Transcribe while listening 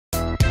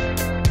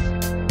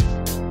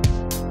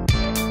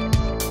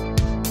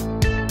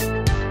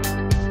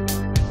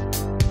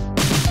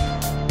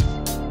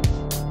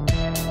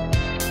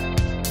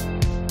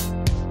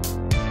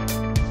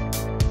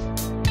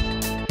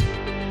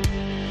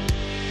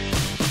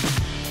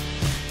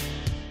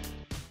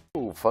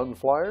fun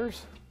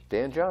flyers?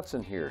 Dan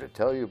Johnson here to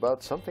tell you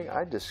about something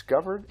I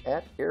discovered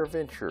at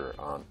Airventure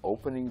on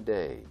opening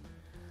day.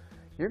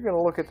 You're going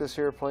to look at this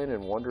airplane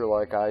and wonder,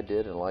 like I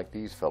did and like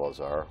these fellows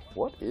are,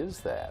 what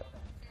is that?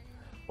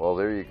 Well,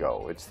 there you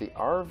go. It's the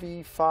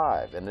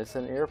RV5, and it's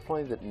an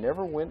airplane that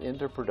never went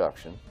into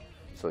production,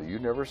 so you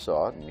never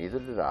saw it, and neither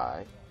did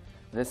I.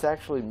 And it's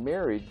actually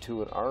married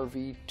to an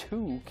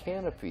RV2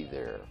 canopy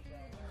there.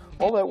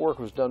 All that work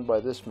was done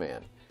by this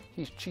man.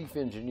 He's chief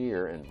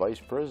engineer and vice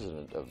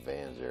president of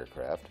VANS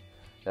Aircraft.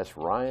 That's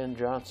Ryan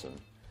Johnson.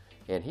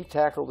 And he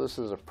tackled this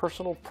as a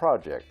personal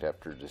project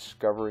after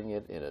discovering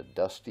it in a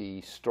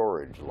dusty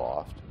storage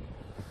loft.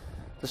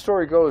 The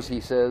story goes,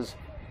 he says,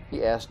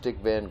 he asked Dick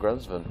Van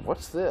Grunsven,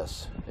 "What's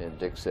this?" And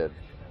Dick said,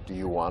 "Do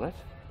you want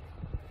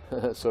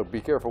it?" So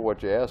be careful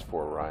what you ask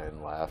for,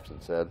 Ryan laughed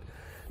and said.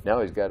 Now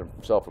he's got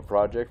himself a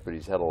project, but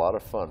he's had a lot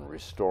of fun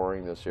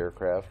restoring this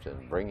aircraft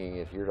and bringing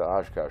it here to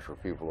Oshkosh for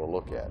people to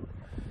look at.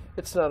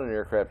 It's not an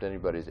aircraft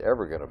anybody's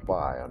ever going to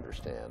buy,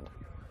 understand.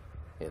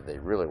 And they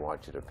really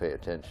want you to pay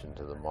attention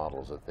to the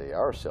models that they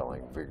are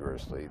selling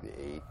vigorously,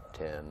 the 8,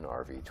 10,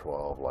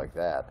 RV12, like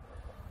that.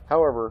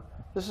 However,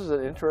 this is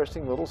an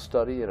interesting little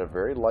study in a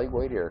very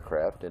lightweight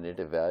aircraft, and it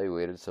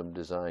evaluated some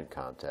design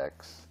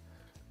concepts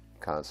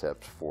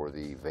for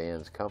the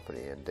VANS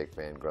company and Dick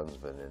Van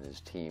Grunsven and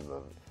his team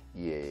of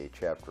EAA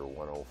Chapter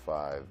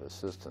 105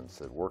 assistants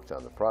that worked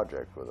on the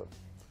project with him.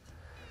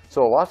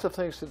 So lots of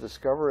things to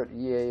discover at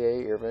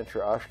EAA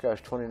Airventure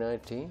Oshkosh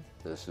 2019.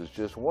 This is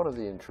just one of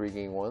the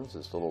intriguing ones,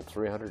 this little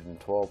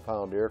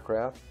 312-pound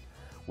aircraft,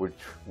 which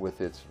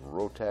with its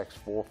Rotax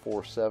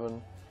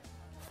 447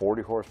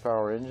 40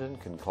 horsepower engine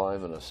can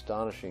climb an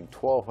astonishing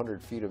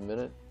 1,200 feet a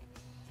minute,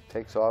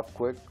 takes off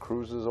quick,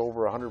 cruises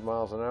over 100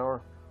 miles an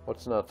hour.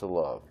 What's not to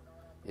love?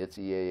 It's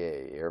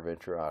EAA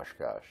Airventure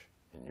Oshkosh,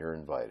 and you're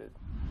invited.